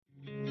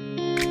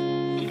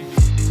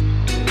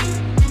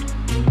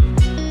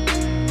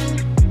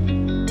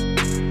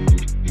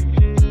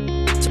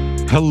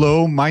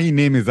Hello, my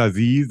name is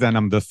Aziz, and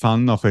I'm the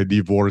son of a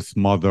divorced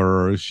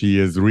mother. She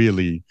is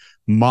really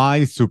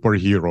my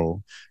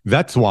superhero.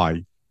 That's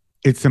why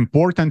it's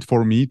important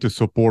for me to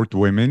support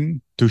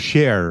women to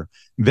share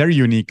their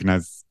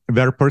uniqueness,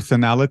 their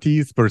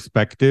personalities,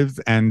 perspectives,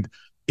 and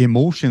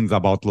emotions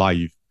about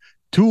life.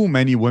 Too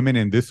many women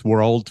in this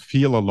world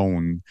feel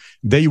alone.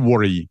 They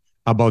worry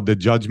about the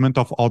judgment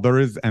of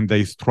others and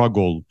they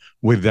struggle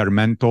with their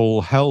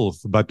mental health.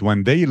 But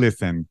when they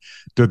listen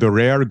to the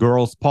Rare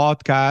Girls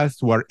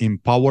podcast, where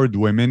empowered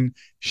women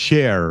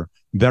share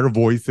their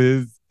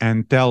voices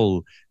and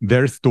tell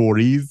their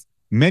stories,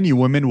 many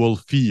women will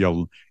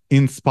feel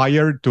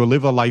inspired to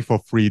live a life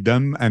of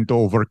freedom and to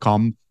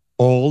overcome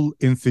all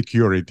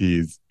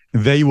insecurities.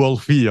 They will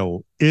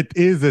feel it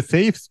is a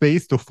safe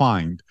space to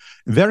find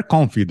their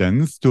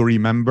confidence, to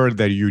remember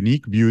their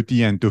unique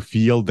beauty, and to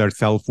feel their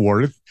self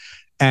worth.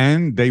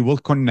 And they will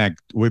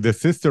connect with the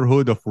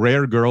sisterhood of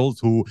rare girls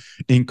who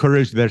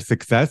encourage their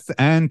success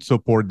and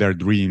support their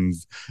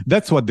dreams.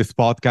 That's what this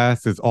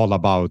podcast is all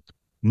about.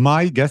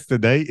 My guest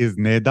today is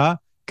Neda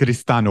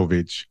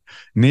Krstanovic.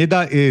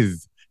 Neda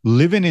is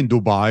living in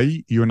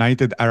Dubai,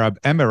 United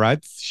Arab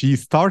Emirates. She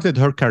started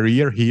her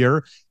career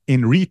here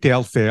in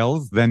retail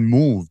sales, then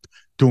moved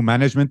to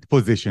management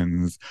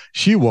positions.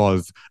 She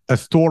was a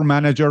store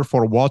manager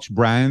for a watch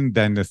brand,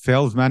 then a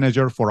sales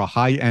manager for a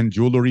high-end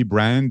jewelry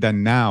brand,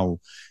 and now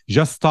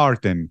just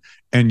starting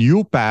a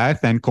new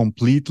path and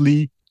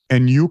completely a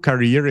new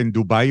career in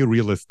Dubai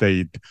real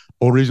estate.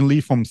 Originally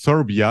from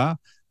Serbia,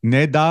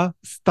 Neda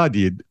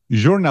studied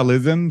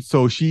journalism,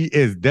 so she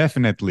is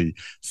definitely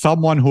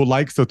someone who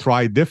likes to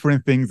try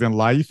different things in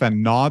life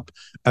and not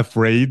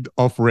afraid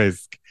of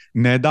risk.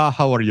 Neda,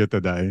 how are you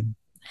today?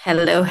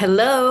 Hello,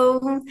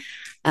 hello.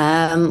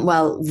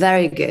 Well,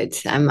 very good.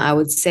 I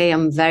would say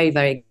I'm very,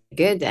 very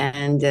good.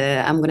 And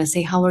I'm going to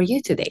say, how are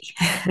you today?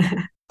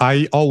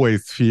 I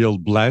always feel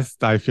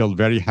blessed. I feel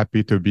very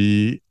happy to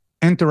be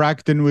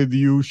interacting with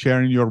you,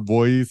 sharing your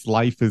voice.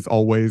 Life is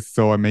always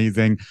so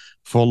amazing,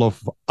 full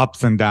of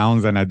ups and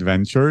downs and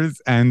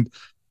adventures. And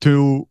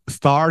to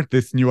start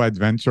this new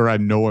adventure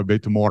and know a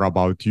bit more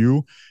about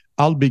you,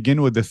 I'll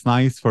begin with this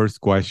nice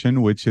first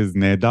question, which is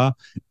Neda,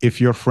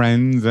 if your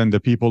friends and the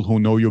people who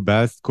know you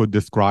best could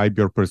describe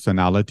your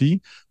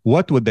personality,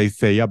 what would they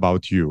say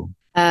about you?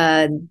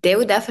 They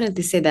would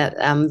definitely say that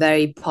I'm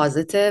very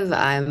positive.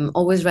 I'm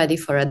always ready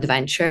for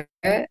adventure.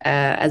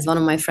 As one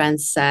of my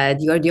friends said,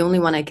 you're the only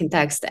one I can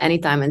text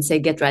anytime and say,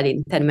 get ready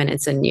in 10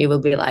 minutes, and you will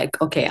be like,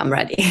 okay, I'm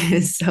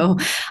ready. So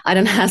I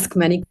don't ask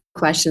many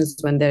questions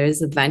when there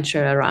is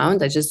adventure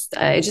around. I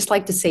just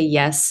like to say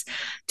yes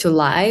to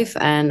life.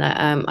 And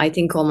I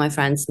think all my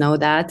friends know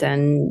that.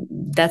 And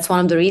that's one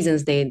of the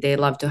reasons they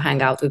love to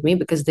hang out with me,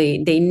 because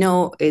they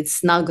know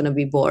it's not going to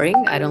be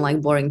boring. I don't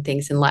like boring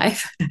things in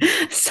life.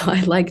 So I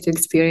like to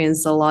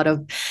experience a lot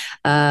of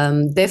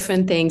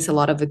different things, a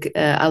lot of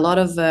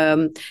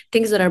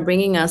things that are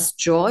bringing us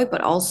joy,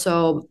 but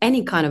also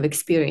any kind of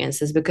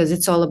experiences, because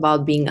it's all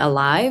about being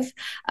alive.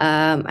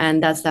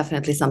 And that's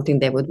definitely something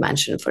they would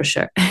mention for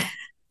sure.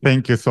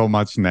 Thank you so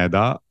much,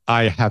 Neda.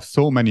 I have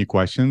so many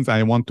questions.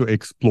 I want to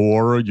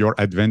explore your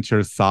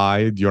adventure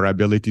side, your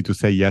ability to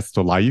say yes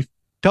to life.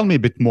 Tell me a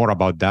bit more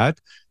about that,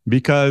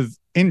 because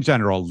in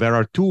general, there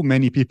are too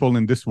many people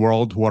in this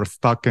world who are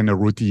stuck in a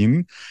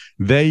routine.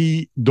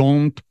 They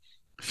don't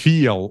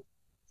feel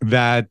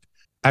that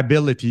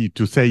ability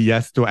to say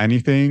yes to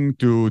anything,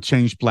 to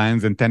change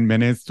plans in 10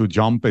 minutes, to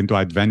jump into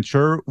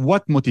adventure.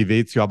 What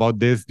motivates you about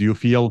this? Do you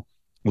feel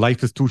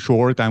life is too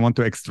short? I want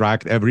to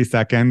extract every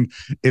second.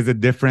 Is it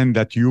different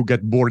that you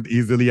get bored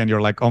easily and you're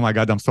like, oh my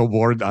God, I'm so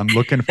bored, I'm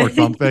looking for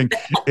something?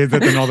 Is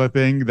it another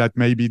thing that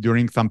maybe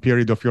during some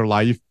period of your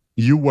life,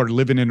 you were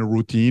living in a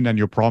routine and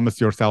you promised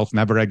yourself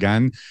never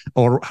again?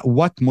 Or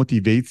what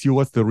motivates you?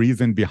 What's the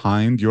reason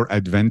behind your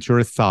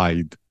adventurous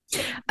side?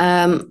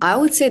 I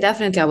would say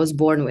definitely I was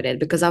born with it,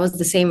 because I was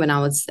the same when I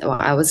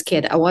was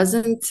kid. I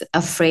wasn't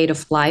afraid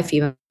of life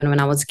even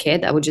when I was a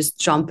kid. I would just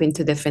jump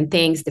into different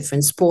things,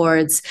 different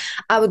sports.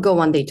 I would go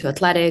one day to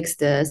athletics,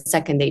 the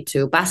second day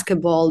to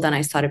basketball. Then I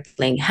started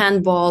playing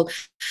handball.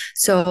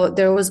 So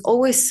there was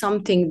always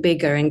something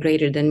bigger and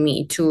greater than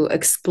me to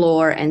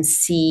explore and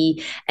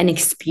see and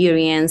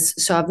experience.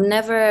 So I've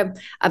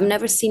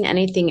never seen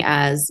anything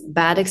as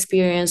bad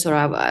experience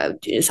or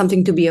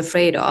something to be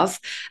afraid of.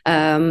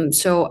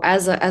 So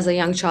as a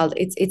young child,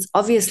 it's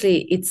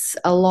obviously it's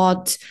a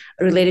lot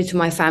related to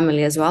my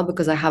family as well,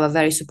 because I have a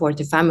very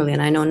supportive family,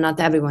 and I know not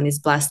everyone is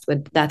blessed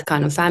with that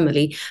kind of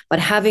family. But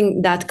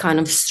having that kind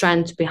of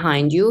strength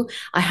behind you,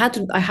 I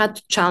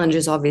had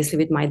challenges obviously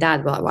with my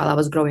dad while I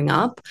was growing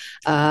up,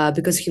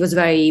 because he was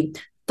very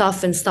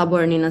tough and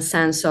stubborn in a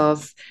sense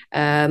of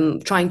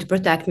trying to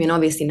protect me. And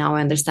obviously now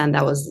I understand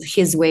that was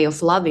his way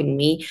of loving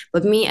me.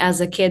 But me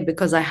as a kid,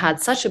 because I had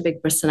such a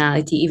big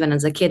personality, even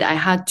as a kid, I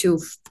had to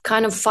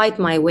kind of fight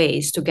my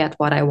ways to get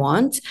what I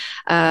want.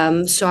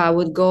 So I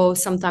would go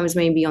sometimes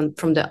maybe on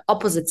from the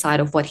opposite side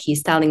of what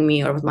he's telling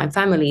me or what my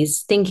family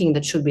is thinking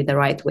that should be the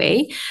right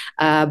way.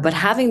 But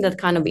having that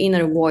kind of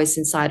inner voice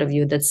inside of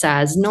you that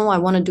says, no, I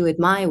want to do it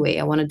my way.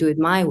 I want to do it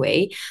my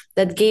way.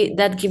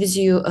 That gives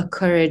you a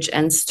courage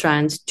and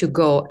strength to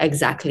go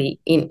exactly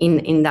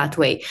in that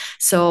way.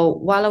 So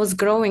while I was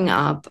growing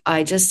up,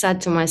 I just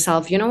said to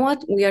myself, you know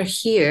what? We are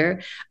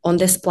here on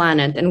this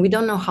planet and we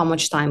don't know how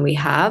much time we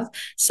have.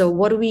 So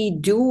what we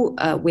do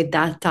with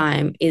that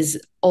time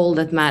is all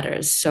that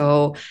matters.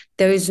 So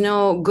there is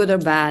no good or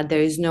bad.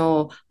 There is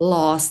no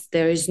loss.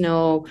 There is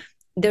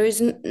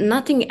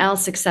nothing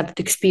else except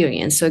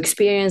experience. So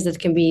experience that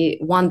can be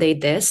one day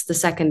this, the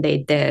second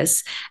day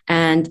this.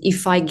 And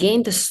if I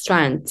gain the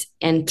strength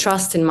and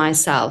trust in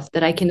myself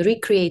that I can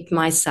recreate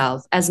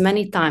myself as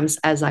many times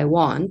as I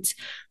want,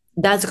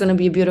 that's going to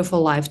be a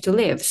beautiful life to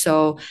live.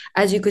 So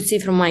as you could see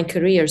from my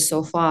career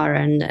so far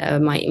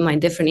and my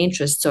different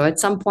interests, so at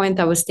some point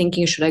I was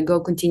thinking, should I go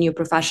continue a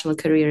professional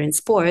career in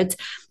sport?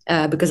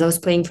 Because I was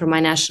playing for my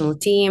national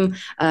team.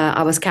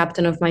 I was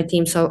captain of my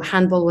team. So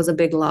handball was a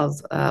big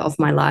love of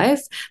my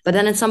life. But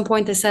then at some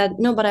point I said,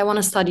 no, but I want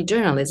to study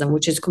journalism,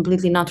 which is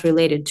completely not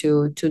related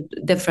to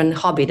different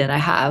hobby that I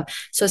have.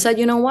 So I said,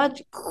 you know what?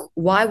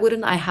 Why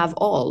wouldn't I have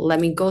all? Let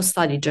me go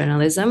study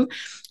journalism.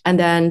 And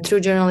then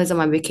through journalism,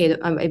 I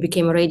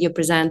became a radio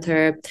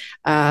presenter.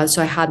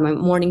 So I had my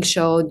morning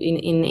show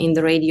in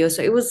the radio.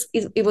 So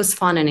it was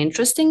fun and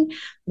interesting.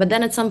 But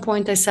then at some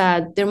point I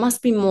said, there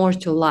must be more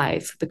to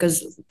life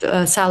because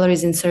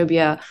salaries in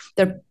Serbia,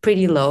 they're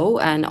pretty low.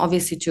 And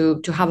obviously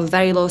to have a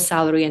very low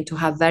salary and to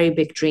have very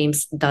big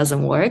dreams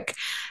doesn't work.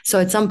 So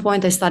at some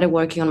point I started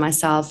working on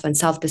myself and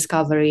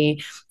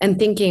self-discovery and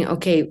thinking,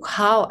 okay,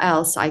 how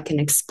else I can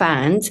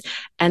expand.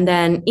 And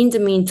then in the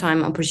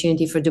meantime,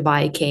 opportunity for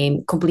Dubai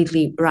came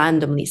completely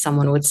randomly,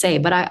 someone would say.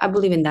 But I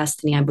believe in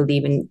destiny. I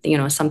believe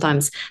in,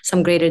 sometimes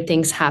some greater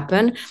things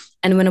happen.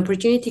 And when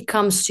opportunity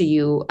comes to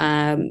you,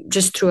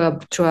 just through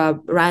a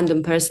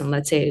random person,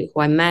 let's say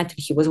who I met,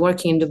 he was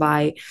working in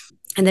Dubai.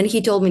 And then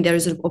he told me there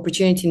is an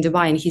opportunity in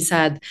Dubai, and he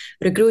said,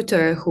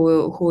 recruiter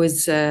who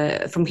is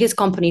from his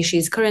company,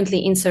 she's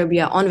currently in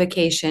Serbia on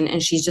vacation,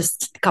 and she's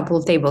just a couple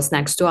of tables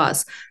next to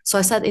us. So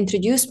I said,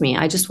 introduce me.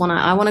 I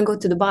wanna go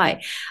to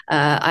Dubai.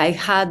 I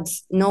had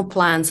no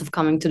plans of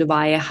coming to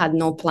Dubai. I had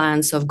no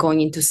plans of going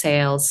into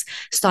sales,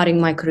 starting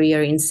my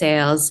career in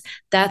sales.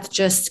 That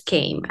just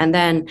came. And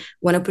then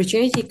when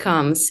opportunity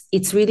comes,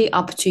 it's really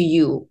up to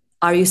you.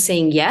 Are you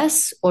saying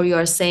yes, or you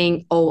are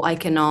saying, oh, I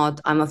cannot,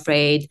 I'm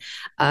afraid?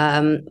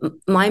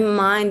 My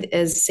mind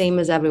is same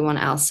as everyone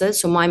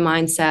else's. So my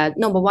mind said,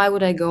 no, but why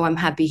would I go? I'm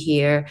happy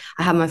here.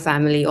 I have my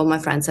family. All my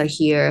friends are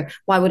here.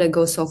 Why would I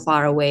go so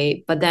far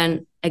away? But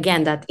then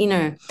again, that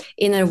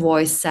inner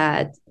voice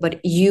said,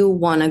 but you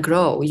want to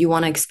grow. You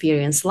want to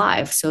experience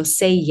life. So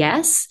say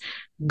yes,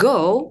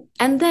 go,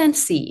 and then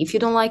see. If you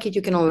don't like it,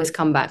 you can always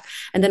come back.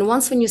 And then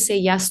once when you say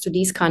yes to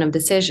these kind of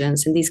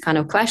decisions and these kind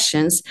of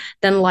questions,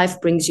 then life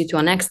brings you to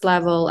a next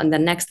level, and the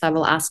next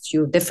level asks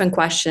you a different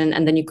question,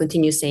 and then you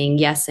continue saying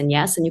yes, and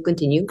you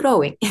continue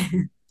growing.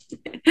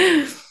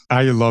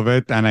 I love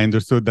it. And I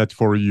understood that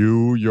for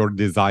you, your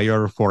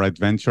desire for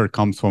adventure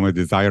comes from a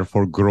desire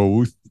for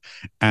growth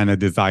and a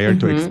desire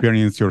to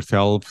experience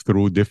yourself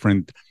through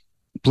different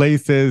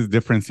places,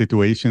 different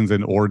situations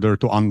in order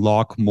to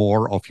unlock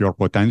more of your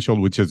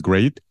potential, which is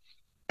great.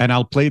 And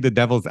I'll play the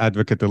devil's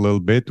advocate a little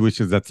bit, which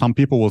is that some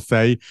people will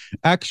say,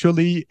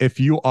 actually, if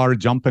you are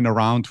jumping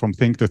around from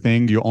thing to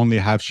thing, you only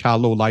have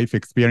shallow life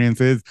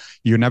experiences.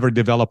 You never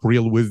develop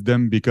real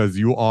wisdom because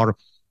you are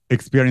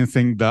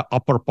experiencing the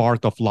upper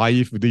part of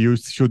life. You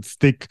should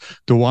stick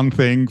to one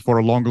thing for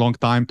a long, long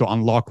time to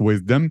unlock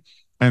wisdom.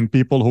 And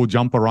people who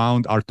jump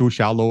around are too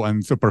shallow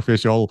and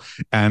superficial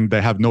and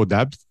they have no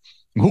depth.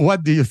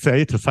 What do you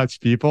say to such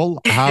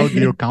people? How do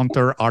you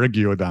counter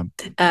argue them?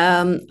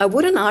 I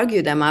wouldn't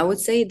argue them. I would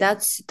say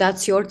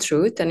that's your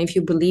truth, and if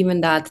you believe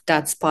in that,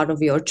 that's part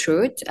of your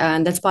truth,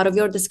 and that's part of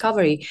your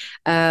discovery.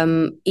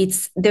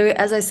 It's there,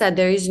 as I said,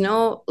 there is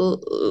no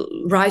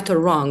right or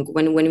wrong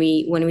when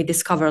we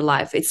discover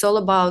life. It's all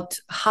about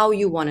how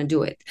you want to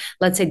do it.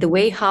 Let's say the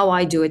way how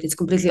I do it is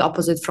completely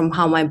opposite from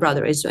how my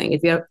brother is doing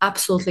it. We are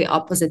absolutely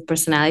opposite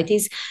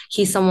personalities.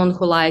 He's someone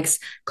who likes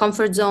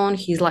comfort zone.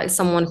 He's like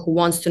someone who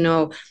wants to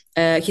know.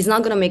 He's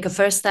not going to make a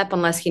first step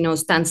unless he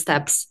knows 10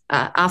 steps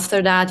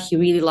after that. He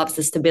really loves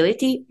the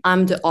stability.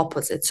 I'm the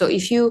opposite. So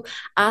if you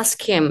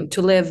ask him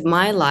to live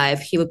my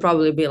life, he would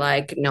probably be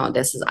like, no,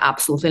 this is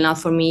absolutely not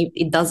for me.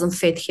 It doesn't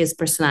fit his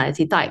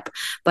personality type.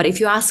 But if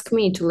you ask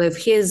me to live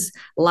his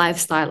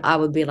lifestyle, I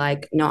would be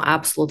like, no,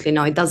 absolutely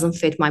no, it doesn't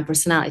fit my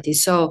personality.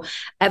 So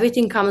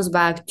everything comes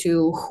back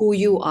to who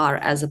you are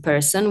as a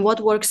person, what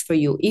works for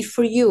you. If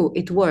for you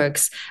it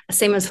works,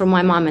 same as for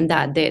my mom and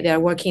dad, they are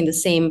working in the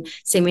same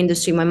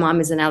industry. My mom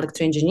is an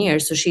electrical engineer,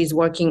 so she's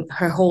working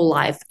her whole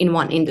life in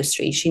one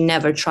industry. She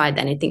never tried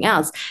anything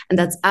else. And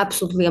that's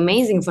absolutely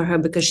amazing for her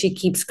because she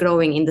keeps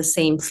growing in the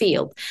same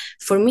field.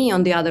 For me,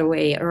 on the other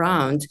way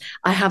around,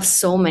 I have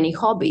so many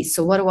hobbies.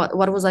 So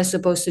what was I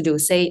supposed to do?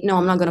 Say, no,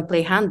 I'm not going to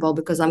play handball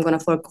because I'm going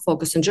to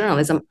focus on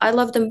journalism. I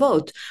love them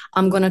both.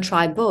 I'm going to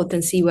try both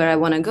and see where I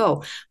want to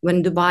go.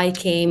 When Dubai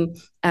came,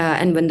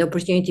 and when the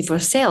opportunity for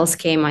sales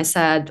came, I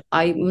said,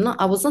 I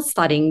was not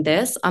studying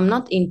this. I'm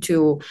not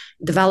into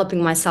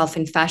developing myself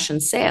in fashion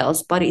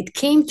sales, but it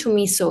came to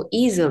me so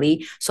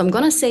easily. So I'm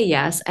going to say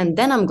yes, and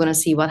then I'm going to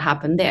see what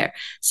happened there.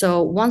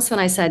 So once when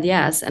I said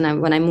yes,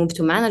 and when I moved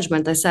to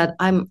management, I said,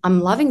 I'm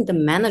loving the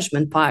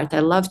management part.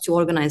 I love to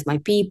organize my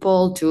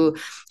people, to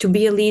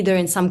be a leader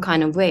in some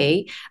kind of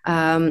way.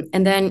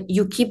 And then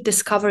you keep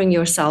discovering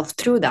yourself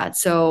through that.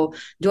 So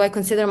do I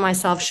consider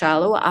myself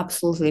shallow?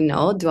 Absolutely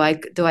no. Do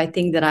I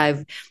think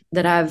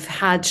that I've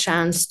had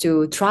chance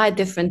to try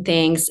different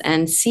things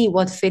and see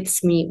what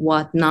fits me,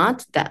 what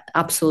not? That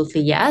absolutely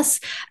yes.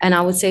 And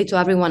I would say to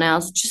everyone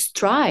else, just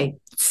try,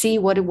 see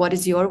what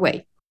is your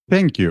way.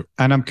 Thank you.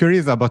 And I'm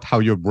curious about how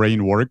your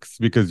brain works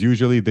because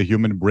usually the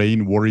human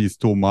brain worries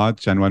too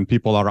much. And when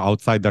people are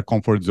outside their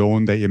comfort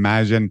zone, they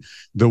imagine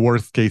the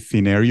worst case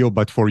scenario.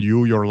 But for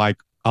you, you're like,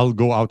 I'll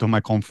go out of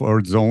my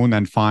comfort zone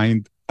and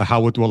find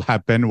how it will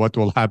happen, what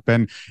will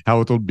happen,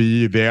 how it will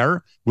be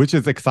there, which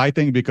is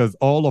exciting because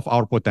all of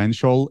our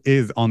potential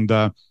is on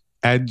the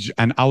edge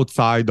and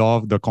outside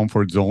of the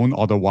comfort zone.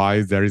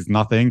 Otherwise, there is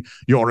nothing.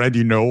 You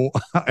already know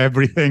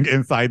everything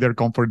inside their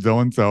comfort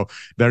zone. So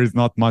there is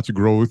not much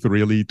growth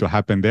really to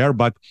happen there.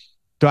 But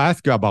to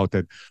ask you about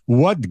it,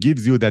 what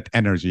gives you that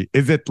energy?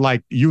 Is it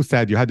like you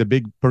said, you had a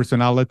big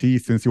personality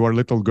since you were a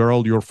little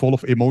girl, you're full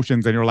of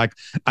emotions and you're like,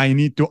 I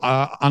need to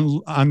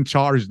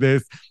uncharge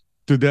this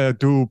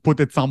to put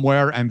it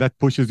somewhere and that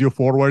pushes you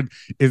forward?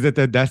 Is it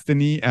a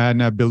destiny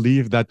and a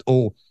belief that,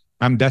 oh,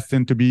 I'm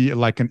destined to be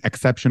like an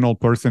exceptional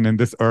person in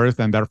this earth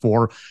and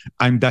therefore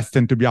I'm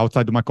destined to be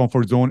outside of my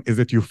comfort zone? Is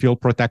it you feel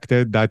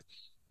protected, that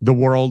the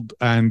world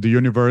and the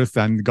universe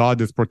and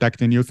God is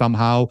protecting you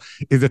somehow?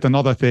 Is it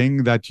another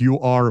thing that you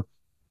are,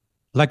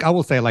 like I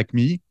will say, like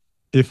me,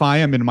 if I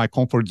am in my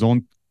comfort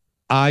zone,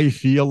 I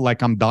feel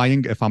like I'm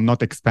dying if I'm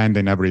not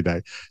expanding every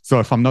day. So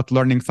if I'm not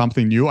learning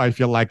something new, I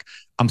feel like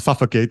I'm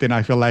suffocating.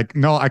 I feel like,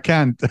 no, I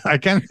can't.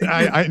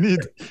 I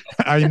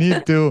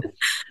need to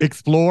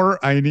explore.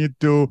 I need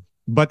to,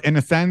 but in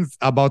a sense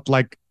about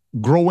like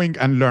growing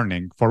and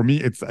learning. For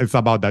me, it's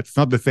about that. It's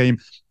not the same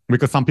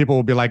because some people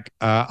will be like,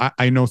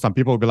 I know some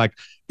people will be like,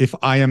 if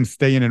I am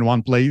staying in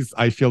one place,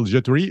 I feel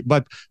jittery.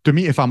 But to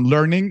me, if I'm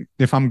learning,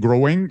 if I'm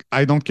growing,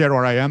 I don't care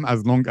where I am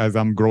as long as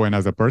I'm growing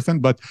as a person.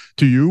 But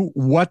to you,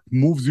 what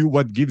moves you?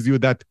 What gives you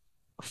that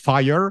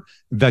fire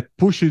that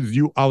pushes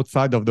you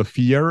outside of the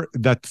fear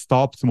that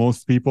stops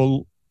most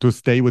people to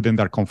stay within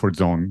their comfort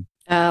zone?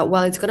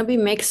 Well, it's going to be a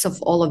mix of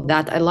all of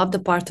that. I love the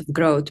part of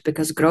growth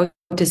because growth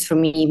is for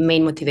me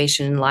main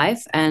motivation in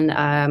life. And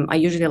I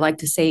usually like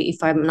to say,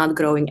 if I'm not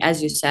growing,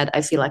 as you said,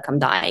 I feel like I'm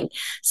dying.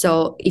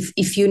 So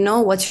if you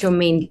know what's your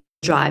main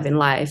drive in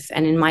life,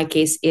 and in my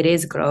case it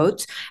is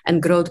growth,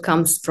 and growth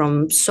comes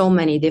from so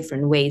many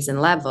different ways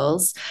and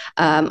levels.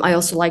 I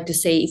also like to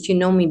say, if you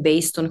know me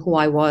based on who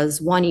I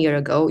was 1 year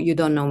ago, you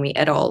don't know me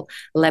at all.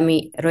 Let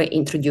me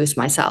reintroduce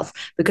myself,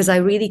 because I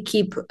really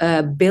keep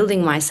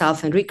building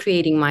myself and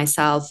recreating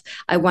myself.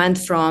 I went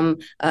from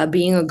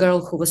being a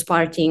girl who was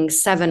partying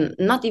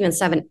not even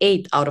 7,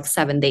 8 out of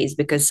 7 days,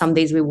 because some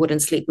days we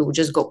wouldn't sleep, we would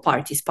just go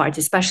party,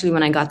 especially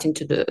when I got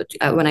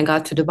when I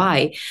got to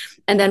Dubai.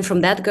 And then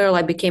from that girl,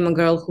 I became a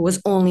girl who was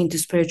only into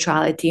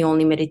spirituality,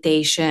 only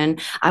meditation.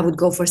 I would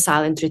go for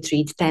silent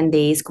retreat, 10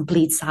 days,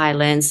 complete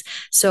silence.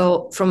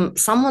 So from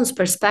someone's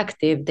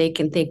perspective, they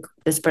can think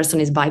this person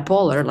is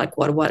bipolar, like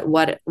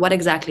what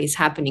exactly is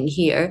happening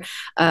here?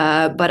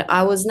 But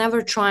I was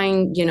never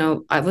trying,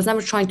 I was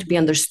never trying to be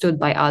understood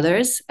by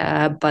others.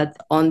 But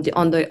on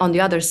the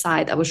other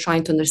side, I was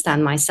trying to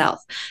understand myself.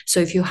 So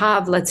if you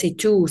have, let's say,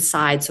 two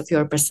sides of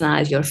your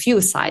personality, or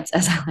few sides,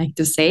 as I like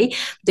to say,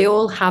 they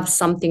all have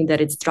something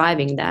that is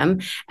driving them.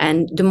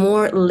 And the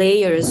more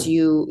layers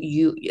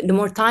the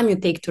more time you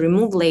take to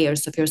remove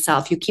layers of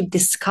yourself, you keep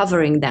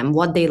discovering them,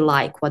 what they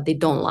like, what they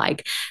don't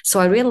like. So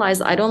I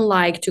realized I don't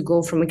like to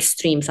go from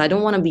extremes. I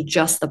don't want to be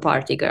just a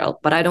party girl,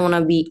 but I don't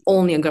want to be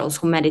only a girl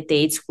who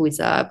meditates, who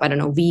is I don't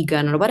know,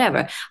 vegan or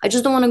whatever. I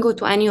just don't want to go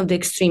to any of the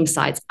extreme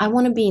sides. I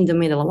want to be in the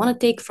middle. I want to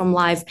take from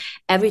life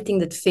everything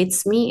that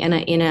fits me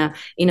in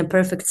a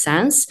perfect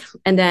sense,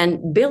 and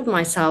then build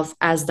myself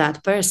as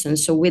that person.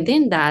 So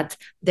within that,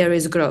 there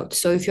is growth.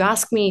 So if you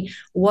ask me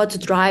what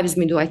drives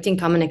me, do I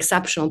think I'm an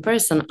exceptional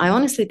person? I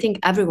honestly think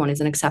everyone is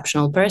an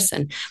exceptional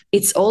person.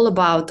 It's all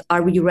about,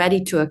 are we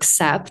ready to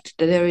accept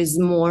that there is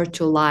more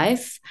to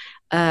life?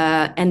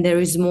 And there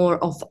is more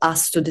of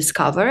us to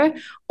discover,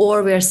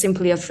 or we are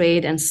simply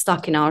afraid and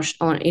stuck in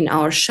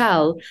our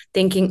shell,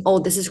 thinking, "Oh,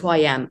 this is who I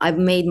am. I've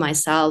made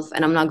myself,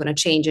 and I'm not going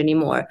to change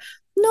anymore."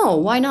 No,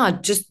 why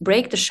not? Just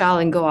break the shell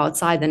and go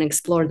outside and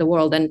explore the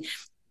world. And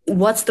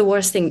what's the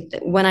worst thing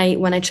when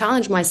I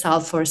challenge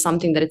myself for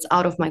something that it's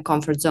out of my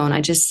comfort zone?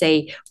 I just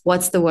say,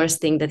 what's the worst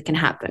thing that can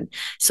happen?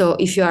 So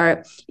if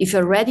you're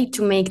ready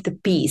to make the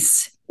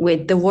peace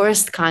with the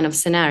worst kind of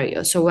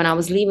scenario. So when I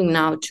was leaving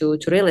now to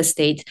real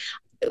estate,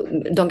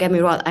 don't get me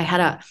wrong, I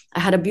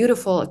had a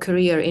beautiful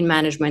career in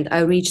management.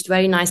 I reached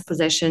very nice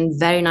position,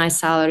 very nice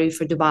salary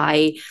for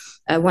Dubai.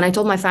 When I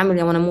told my family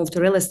I want to move to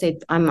real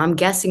estate, I'm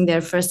guessing their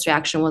first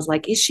reaction was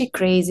like, "Is she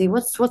crazy?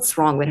 What's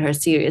wrong with her?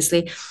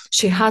 Seriously,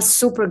 she has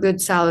super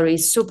good salary,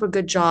 super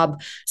good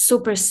job,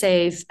 super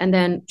safe, and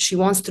then she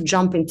wants to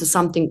jump into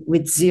something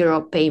with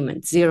zero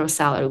payment, zero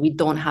salary. We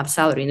don't have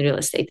salary in real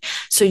estate,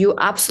 so you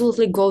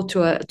absolutely go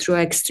through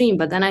an extreme."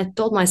 But then I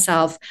told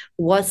myself,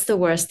 "What's the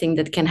worst thing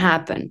that can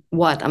happen?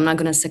 What? I'm not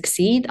gonna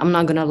succeed. I'm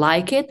not gonna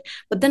like it.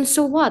 But then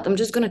so what? I'm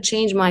just gonna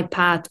change my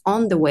path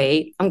on the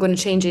way. I'm gonna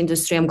change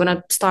industry. I'm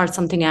gonna start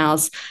something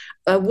else.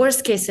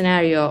 Worst case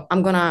scenario,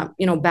 I'm gonna,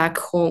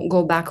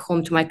 go back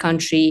home to my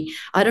country.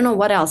 I don't know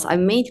what else." I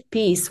made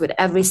peace with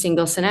every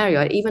single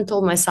scenario. I even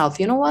told myself,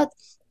 you know what?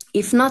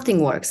 If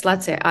nothing works,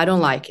 let's say I don't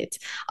like it,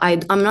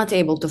 I'm not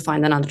able to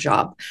find another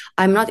job,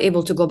 I'm not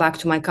able to go back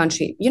to my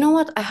country, you know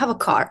what? I have a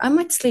car. I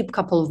might sleep a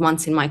couple of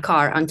months in my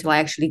car until I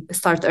actually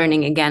start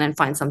earning again and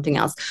find something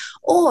else.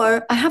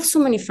 Or I have so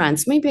many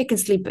friends. Maybe I can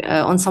sleep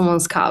on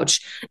someone's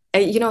couch.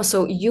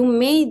 So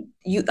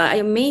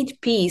I made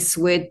peace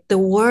with the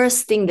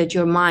worst thing that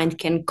your mind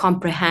can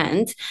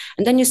comprehend.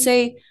 And then you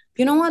say,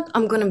 you know what?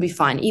 I'm going to be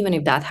fine, even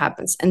if that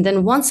happens. And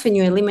then once when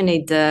you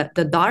eliminate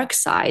the dark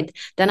side,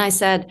 then I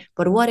said,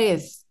 but what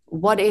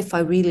if I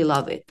really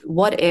love it?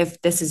 What if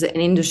this is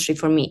an industry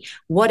for me?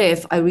 What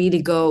if I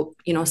really go,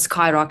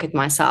 skyrocket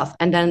myself?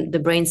 And then the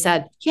brain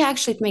said, yeah,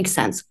 actually, it makes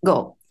sense.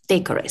 Go,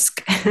 take a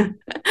risk.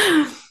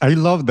 I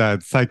love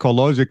that.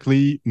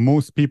 Psychologically,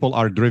 most people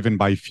are driven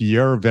by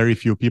fear. Very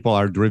few people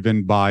are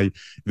driven by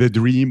the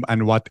dream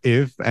and what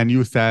if. And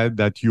you said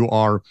that you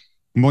are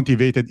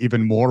motivated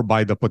even more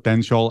by the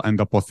potential and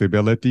the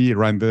possibility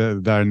rather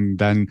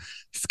than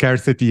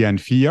scarcity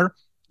and fear.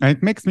 And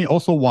it makes me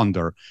also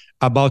wonder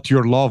about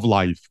your love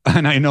life.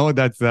 And I know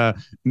that's a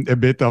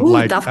bit of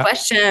Ooh, tough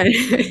question.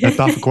 a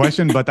tough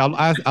question, but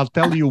I'll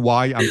tell you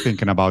why I'm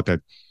thinking about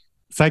it.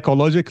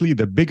 Psychologically,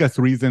 the biggest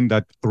reason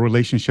that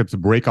relationships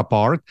break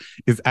apart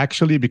is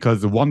actually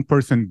because one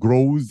person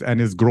grows and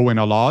is growing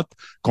a lot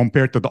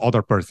compared to the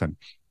other person.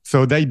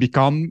 So they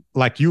become,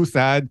 like you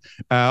said,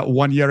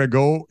 1 year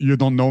ago, you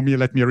don't know me,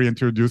 let me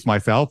reintroduce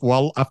myself.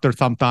 Well, after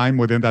some time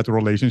within that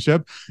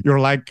relationship, you're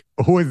like,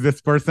 who is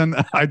this person?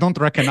 I don't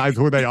recognize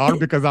who they are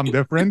because I'm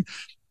different.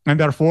 And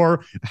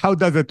therefore, how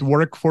does it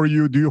work for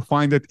you? Do you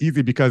find it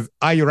easy? Because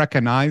I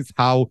recognize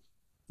how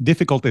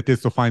difficult it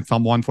is to find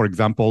someone, for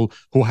example,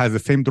 who has the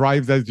same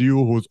drives as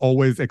you, who's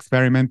always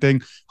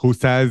experimenting, who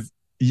says,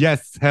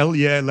 yes, hell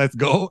yeah, let's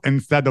go,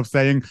 instead of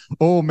saying,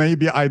 oh,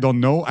 maybe I don't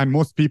know. And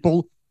most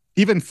people,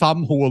 even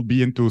some who will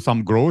be into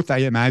some growth, I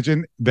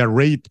imagine the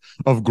rate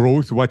of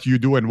growth, what you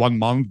do in 1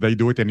 month, they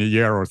do it in a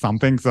year or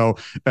something. So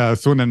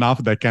soon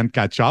enough, they can't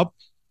catch up.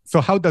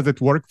 So how does it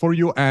work for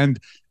you? And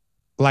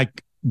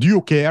like, do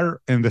you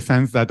care in the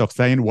sense that of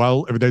saying,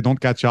 well, if they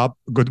don't catch up,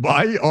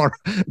 goodbye? Or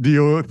do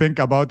you think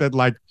about it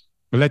like,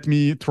 let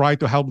me try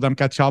to help them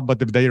catch up,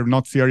 but if they are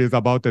not serious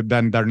about it,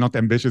 then they're not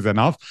ambitious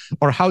enough?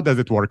 Or how does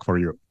it work for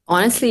you?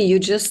 Honestly, you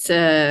just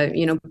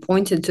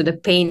pointed to the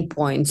pain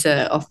point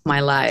of my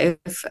life.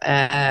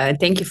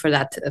 Thank you for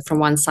that from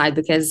one side,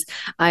 because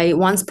I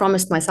once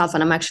promised myself,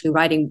 and I'm actually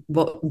writing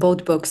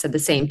both books at the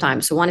same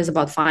time. So one is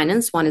about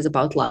finance, one is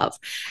about love.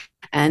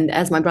 And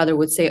as my brother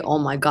would say, oh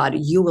my God,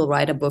 you will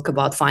write a book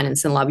about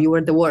finance and love. You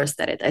were the worst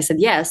at it. I said,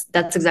 yes,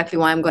 that's exactly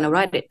why I'm going to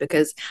write it,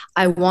 because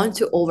I want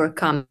to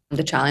overcome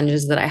the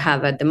challenges that I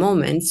have at the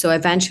moment. So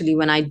eventually,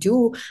 when I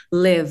do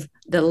live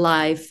the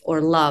life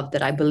or love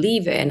that I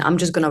believe in, I'm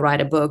just going to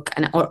write a book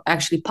or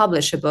actually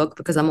publish a book,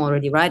 because I'm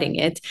already writing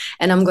it,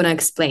 and I'm going to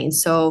explain.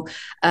 So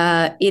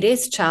it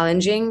is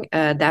challenging,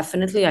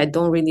 definitely. I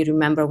don't really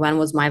remember when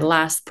was my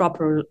last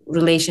proper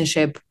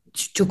relationship,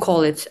 to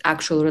call it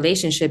actual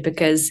relationship,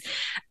 because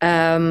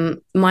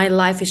my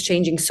life is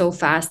changing so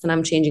fast and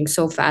I'm changing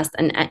so fast.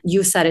 And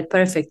you said it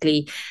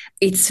perfectly.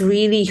 It's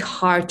really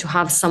hard to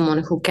have someone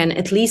who can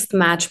at least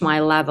match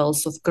my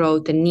levels of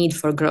growth and need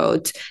for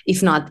growth,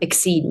 if not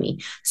exceed me.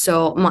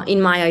 So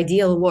in my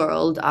ideal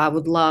world, I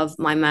would love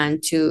my man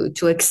to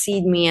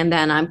exceed me, and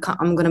then I'm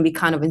going to be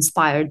kind of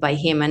inspired by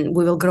him, and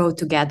we will grow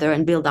together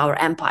and build our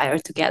empire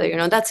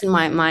together. That's in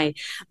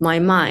my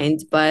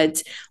mind.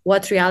 But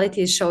what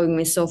reality is showing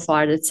me so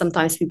far, that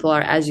sometimes people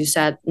are, as you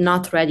said,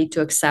 not ready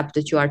to accept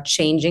that you are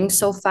changing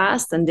so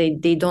fast, and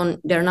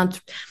they're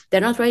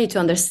not ready to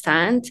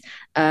understand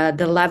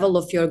the level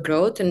of your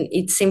growth, and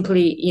it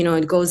simply,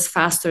 it goes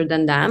faster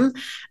than them.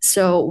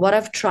 So what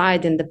I've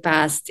tried in the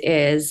past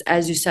is,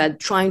 as you said,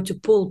 trying to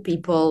pull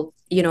people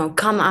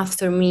come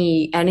after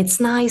me and it's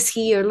nice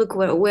here. Look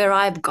where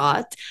I've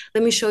got.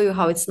 Let me show you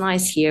how it's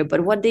nice here.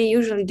 But what they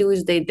usually do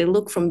is they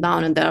look from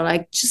down and they're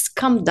like, just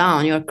come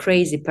down. You're a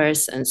crazy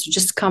person. So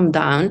just come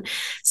down.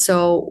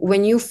 So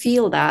when you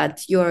feel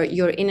that, your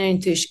inner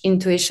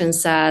intuition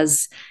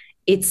says,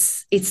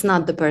 it's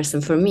not the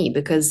person for me,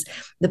 because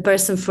the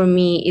person for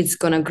me is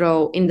going to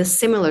grow in the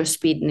similar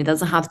speed, and it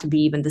doesn't have to be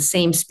even the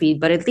same speed,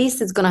 but at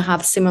least it's going to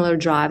have similar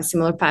drive,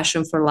 similar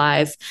passion for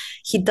life.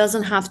 He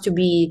doesn't have to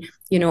be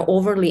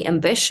overly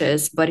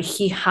ambitious, but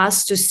he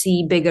has to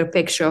see bigger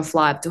picture of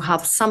life, to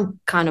have some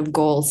kind of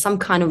goal, some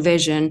kind of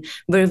vision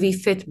where we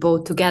fit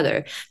both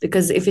together.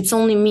 Because if it's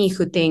only me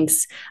who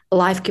thinks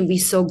life can be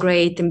so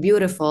great and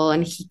beautiful,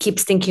 and he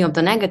keeps thinking of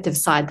the negative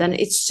side, then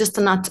it's just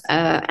not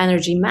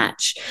energy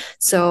match.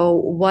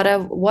 So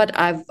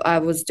I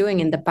was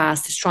doing in the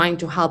past is trying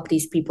to help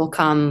these people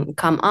come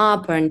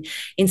up and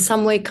in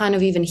some way kind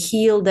of even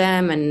heal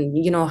them and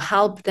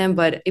help them.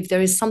 But if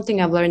there is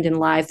something I've learned in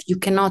life, you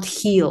cannot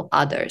heal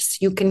others.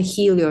 You can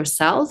heal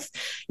yourself.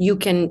 You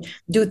can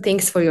do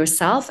things for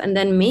yourself, and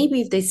then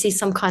maybe if they see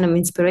some kind of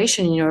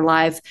inspiration in your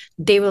life,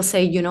 they will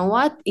say, you know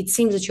what, it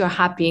seems that you're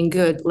happy and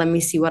good. Let me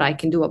see what I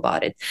can do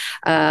about it.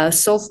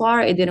 So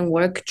far, it didn't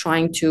work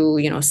trying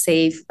to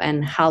save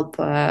and help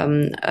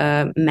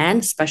men,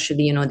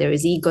 especially there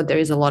is ego, there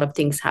is a lot of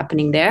things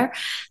happening there.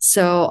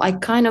 So I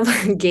kind of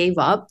gave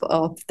up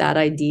of that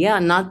idea.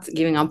 I'm not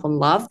giving up on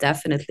love,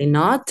 definitely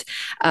not.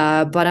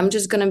 But I'm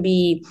just gonna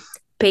be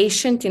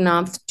patient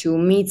enough to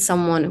meet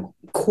someone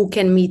who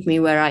can meet me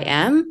where I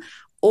am,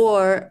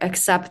 or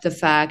accept the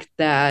fact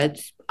that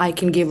I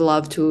can give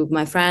love to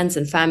my friends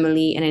and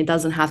family, and it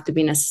doesn't have to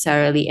be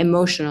necessarily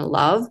emotional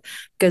love,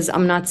 because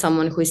I'm not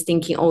someone who is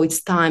thinking, oh,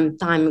 it's time,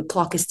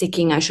 clock is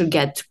ticking, I should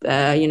get,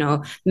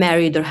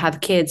 married or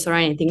have kids or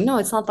anything. No,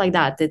 it's not like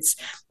that. It's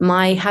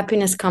my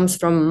happiness comes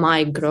from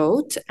my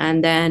growth.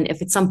 And then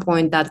if at some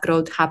point that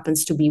growth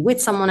happens to be with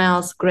someone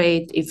else,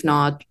 great. If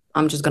not,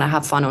 I'm just going to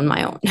have fun on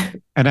my own.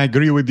 And I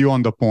agree with you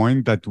on the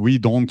point that we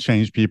don't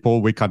change people.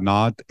 We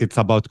cannot. It's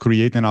about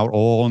creating our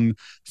own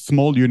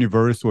small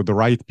universe with the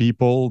right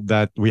people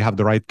that we have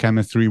the right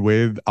chemistry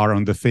with, are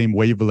on the same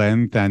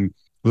wavelength and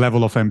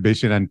level of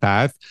ambition and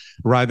path,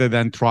 rather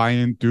than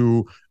trying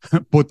to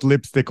put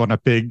lipstick on a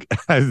pig,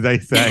 as they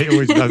say,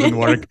 which doesn't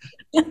work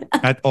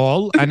at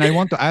all. And I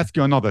want to ask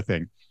you another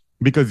thing,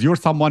 because you're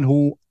someone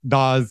who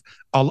has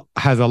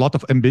a lot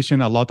of ambition,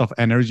 a lot of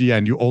energy,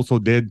 and you also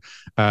did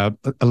a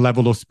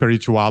level of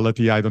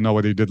spirituality. I don't know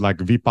whether you did like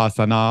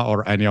Vipassana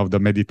or any of the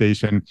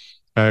meditation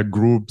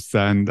groups,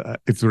 and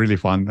it's really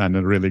fun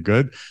and really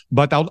good.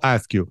 But I'll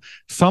ask you,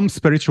 some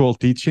spiritual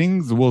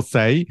teachings will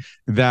say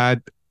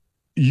that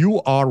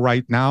you are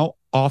right now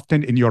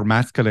often in your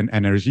masculine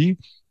energy,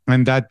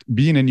 and that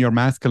being in your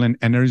masculine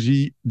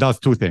energy does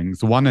two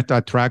things. One, it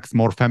attracts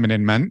more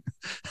feminine men.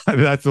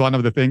 That's one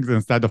of the things,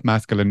 instead of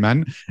masculine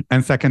men.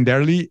 And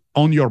secondarily,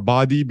 on your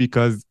body,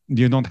 because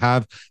you don't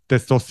have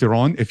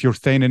testosterone, if you're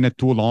staying in it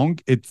too long,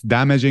 it's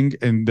damaging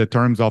in the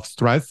terms of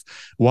stress,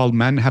 while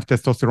men have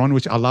testosterone,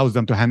 which allows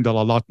them to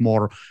handle a lot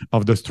more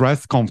of the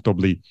stress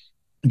comfortably.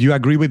 Do you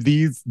agree with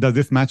these? Does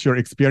this match your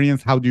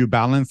experience? How do you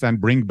balance and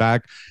bring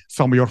back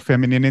some of your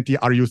femininity?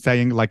 Are you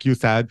saying, like you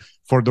said,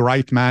 for the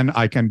right man,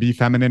 I can be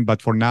feminine,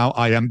 but for now,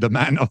 I am the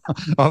man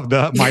of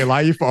my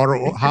life?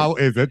 Or how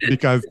is it?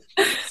 Because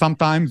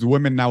sometimes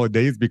women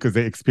nowadays, because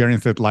they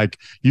experience it, like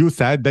you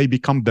said, they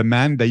become the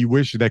man they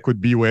wish they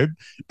could be with.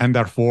 And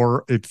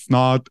therefore, it's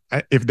not,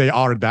 if they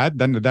are that,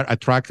 then they're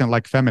attracting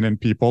like feminine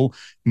people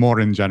more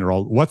in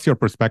general. What's your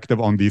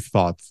perspective on these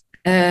thoughts?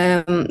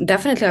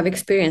 Definitely, I've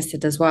experienced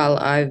it as well.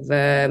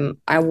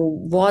 I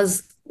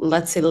was,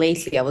 let's say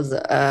lately, I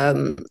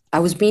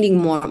was meeting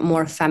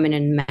more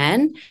feminine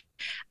men.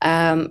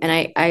 And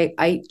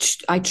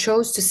I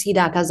chose to see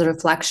that as a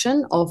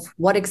reflection of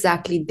what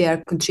exactly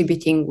they're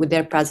contributing with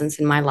their presence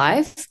in my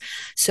life.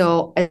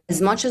 So as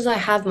much as I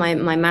have my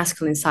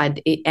masculine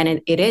side,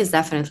 it is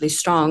definitely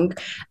strong,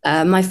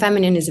 my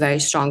feminine is very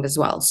strong as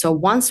well. So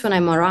once when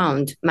I'm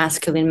around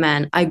masculine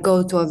men, I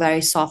go to a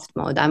very soft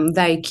mode. I'm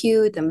very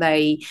cute, I'm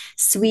very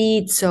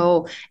sweet.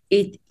 So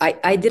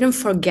I didn't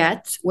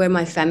forget where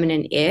my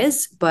feminine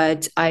is,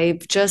 but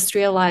I've just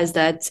realized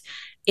that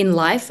in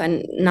life,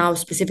 and now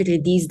specifically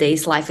these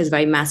days, life is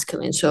very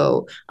masculine.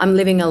 So I'm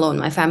living alone,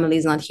 my family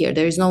is not here,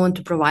 there is no one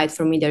to provide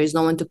for me, there is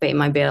no one to pay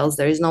my bills,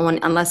 there is no one,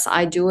 unless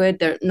I do it,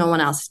 no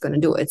one else is going to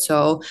do it.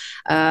 So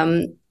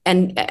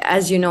and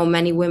as you know,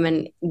 many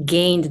women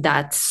gained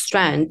that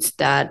strength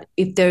that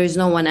if there is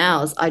no one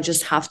else, I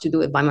just have to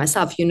do it by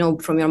myself,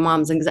 from your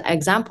mom's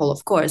example,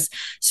 of course.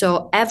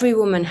 So every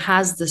woman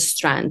has the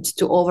strength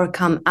to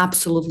overcome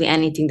absolutely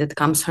anything that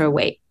comes her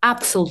way.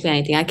 absolutely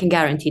anything. I can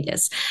guarantee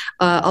this.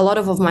 A lot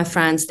of my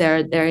friends, they're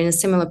in a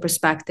similar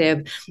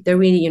perspective. They're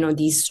really,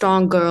 these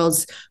strong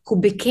girls who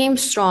became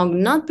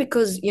strong not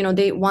because,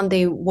 they one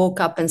day woke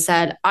up and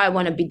said, I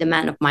want to be the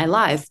man of my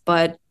life,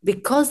 but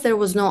because there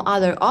was no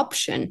other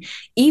option.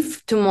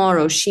 If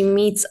tomorrow she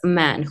meets a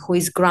man who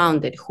is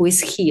grounded, who is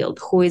healed,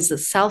 who is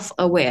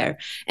self-aware,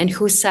 and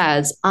who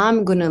says,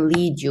 I'm going to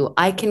lead you,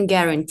 I can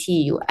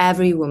guarantee you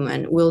every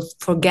woman will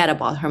forget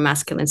about her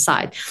masculine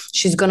side.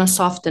 She's going to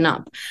soften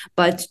up.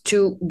 But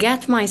to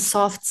get my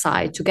soft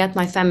side, to get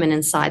my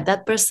feminine side,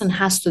 that person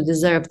has to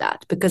deserve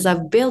that, because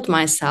I've built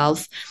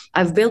myself,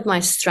 I've built my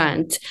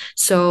strength.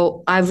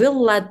 So I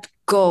will let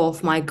go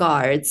of my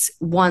guards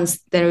once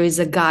there is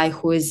a guy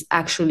who is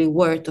actually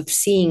worth of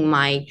seeing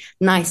my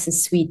nice and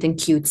sweet and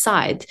cute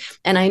side.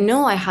 And I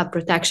know I have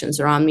protections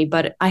around me,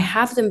 but I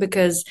have them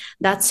because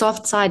that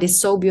soft side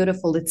is so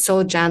beautiful, it's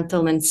so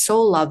gentle and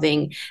so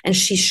loving, and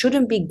she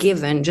shouldn't be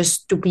given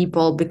just to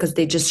people because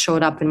they just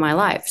showed up in my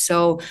life.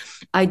 So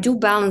I do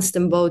balance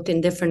them both in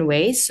different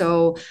ways.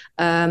 So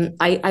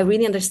I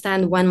really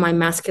understand when my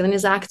masculine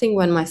is acting,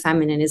 when my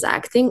feminine is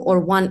acting, or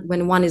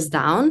when one is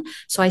down.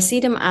 So I see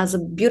them as a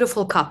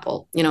beautiful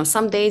couple.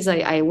 Some days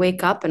I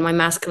wake up and my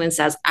masculine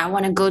says, I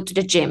want to go to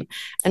the gym.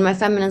 And my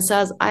feminine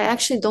says, I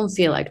actually don't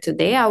feel like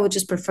today. I would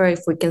just prefer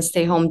if we can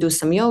stay home, do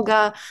some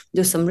yoga,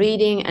 do some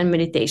reading and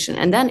meditation.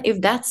 And then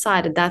if that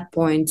side at that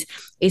point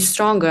is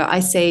stronger, I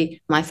say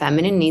my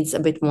feminine needs a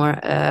bit more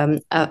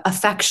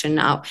affection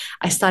now.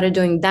 I started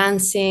doing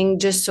dancing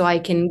just so I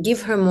can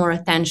give her more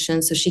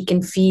attention, so she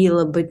can feel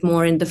a bit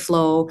more in the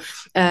flow.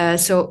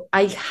 So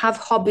I have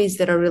hobbies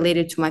that are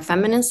related to my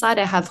feminine side.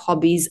 I have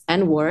hobbies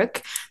and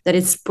work that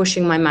is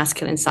pushing my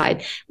masculine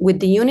side.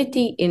 With the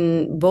unity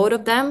in both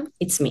of them,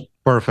 it's me.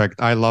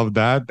 Perfect. I love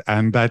that.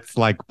 And that's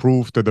like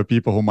proof to the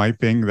people who might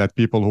think that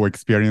people who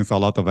experience a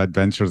lot of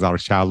adventures are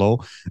shallow.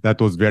 That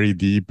was very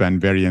deep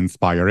and very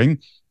inspiring.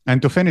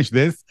 And to finish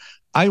this,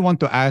 I want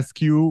to ask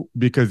you,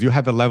 because you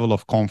have a level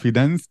of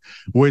confidence,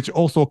 which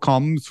also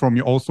comes from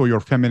your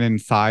feminine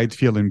side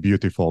feeling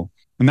beautiful.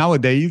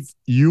 Nowadays,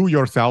 you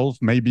yourself,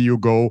 maybe you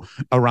go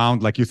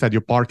around, like you said,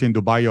 you party in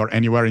Dubai or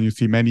anywhere and you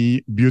see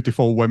many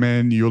beautiful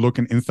women, you look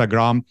in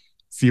Instagram,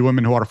 see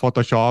women who are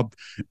photoshopped,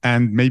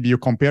 and maybe you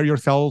compare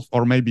yourself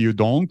or maybe you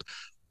don't.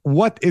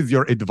 What is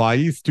your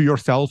advice to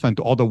yourself and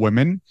to other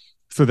women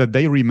so that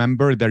they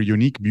remember their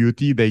unique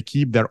beauty, they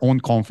keep their own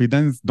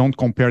confidence, don't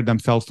compare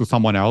themselves to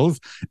someone else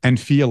and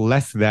feel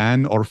less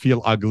than or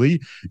feel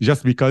ugly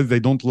just because they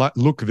don't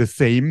look the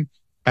same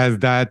as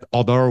that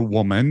other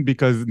woman?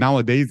 Because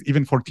nowadays,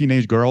 even for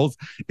teenage girls,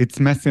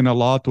 it's messing a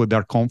lot with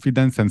their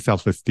confidence and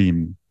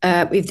self-esteem.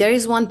 If there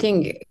is one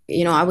thing,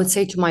 I would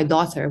say to my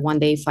daughter one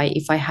day,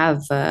 if I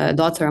have a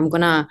daughter, I'm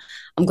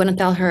gonna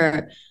tell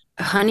her,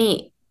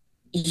 honey,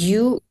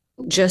 you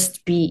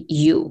just be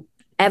you.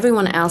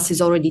 Everyone else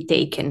is already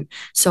taken.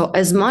 So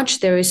as much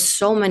there is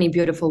so many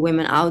beautiful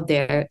women out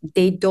there,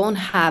 they don't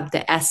have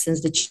the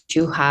essence that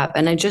you have.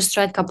 And I just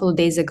read a couple of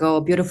days ago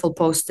a beautiful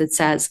post that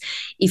says,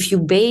 if you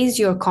base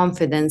your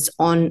confidence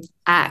on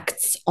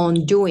acts,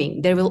 on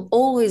doing, there will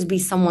always be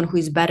someone who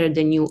is better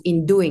than you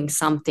in doing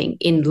something,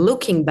 in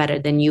looking better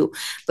than you.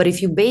 But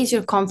if you base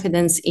your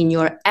confidence in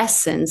your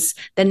essence,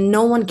 then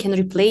no one can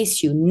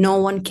replace you, no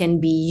one can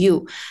be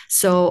you.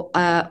 So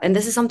and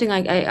this is something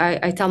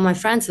I tell my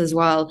friends as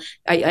well.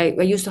 I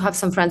used to have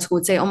some friends who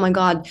would say, oh my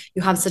God,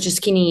 you have such a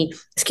skinny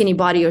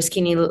body or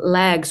skinny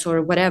legs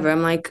or whatever.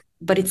 I'm like,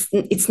 but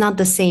it's not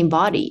the same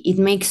body. It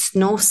makes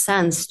no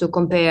sense to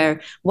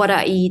compare what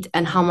I eat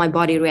and how my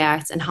body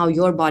reacts and how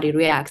your body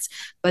reacts.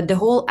 But the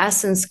whole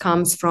essence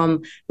comes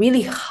from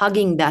really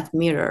hugging that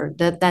mirror,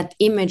 that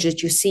image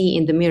that you see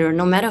in the mirror,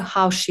 no matter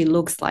how she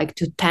looks like,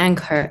 to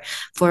thank her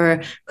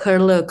for her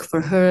look,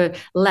 for her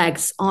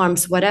legs,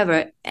 arms,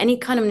 whatever, any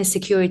kind of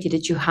insecurity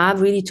that you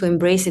have, really to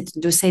embrace it,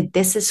 to say,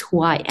 this is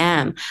who I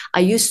am. I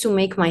used to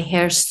make my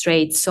hair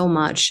straight so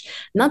much,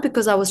 not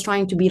because I was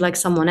trying to be like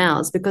someone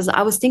else, because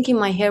I was thinking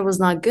my hair was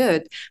not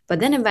good. But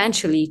then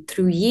eventually,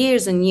 through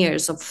years and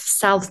years of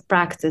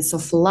self-practice,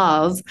 of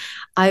love,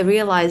 I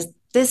realized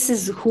this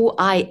is who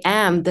I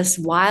am, this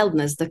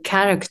wildness, the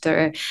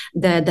character,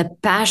 the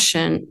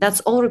passion,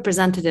 that's all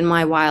represented in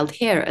my wild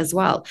hair as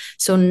well.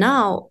 So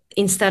now,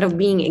 instead of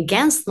being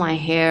against my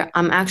hair,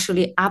 I'm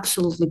actually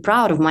absolutely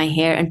proud of my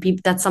hair. And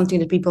that's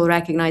something that people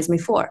recognize me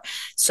for.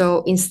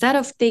 So instead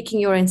of taking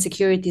your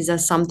insecurities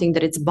as something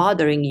that it's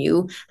bothering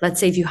you,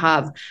 let's say if you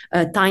have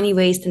a tiny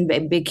waist and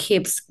big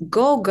hips,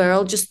 go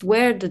girl, just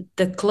wear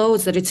the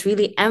clothes that it's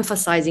really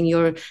emphasizing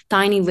your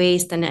tiny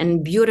waist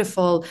and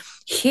beautiful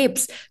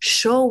hips.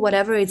 Show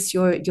whatever it's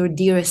your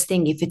dearest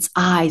thing. If it's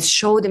eyes,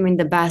 show them in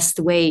the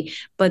best way,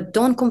 but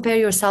don't compare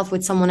yourself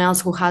with someone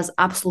else who has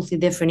absolutely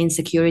different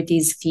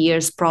insecurities,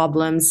 fears,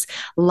 problems,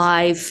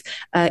 life.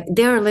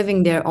 They're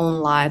living their own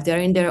life. They're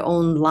in their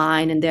own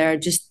line and they're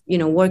just,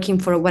 working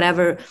for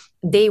whatever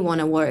they want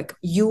to work.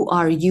 You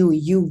are you,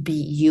 you be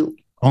you.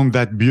 On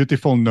that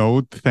beautiful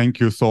note, thank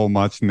you so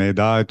much,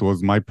 Neda. It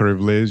was my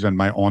privilege and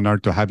my honor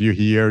to have you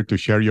here to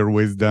share your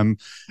wisdom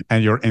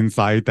and your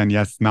insight. And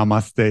yes,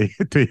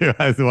 namaste to you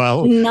as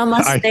well.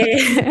 Namaste.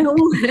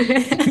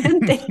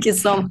 Thank you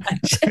so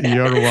much.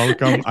 You're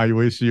welcome. I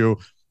wish you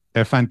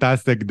a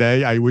fantastic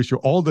day. I wish you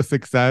all the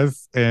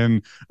success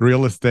in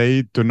real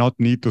estate, to not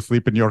need to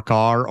sleep in your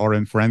car or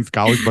in friend's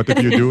couch. But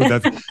if you do,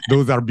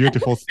 those are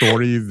beautiful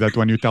stories that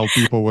when you tell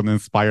people will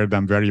inspire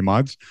them very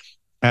much.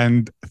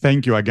 And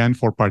thank you again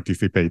for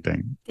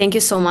participating. Thank you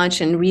so much.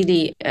 And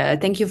really,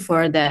 thank you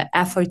for the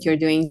effort you're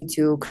doing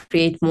to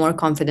create more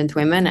confident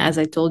women. As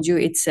I told you,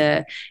 it's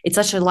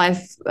such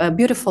a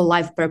beautiful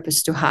life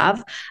purpose to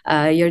have.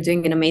 You're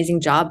doing an amazing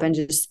job, and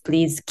just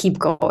please keep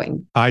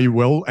going. I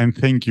will. And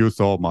thank you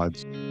so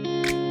much.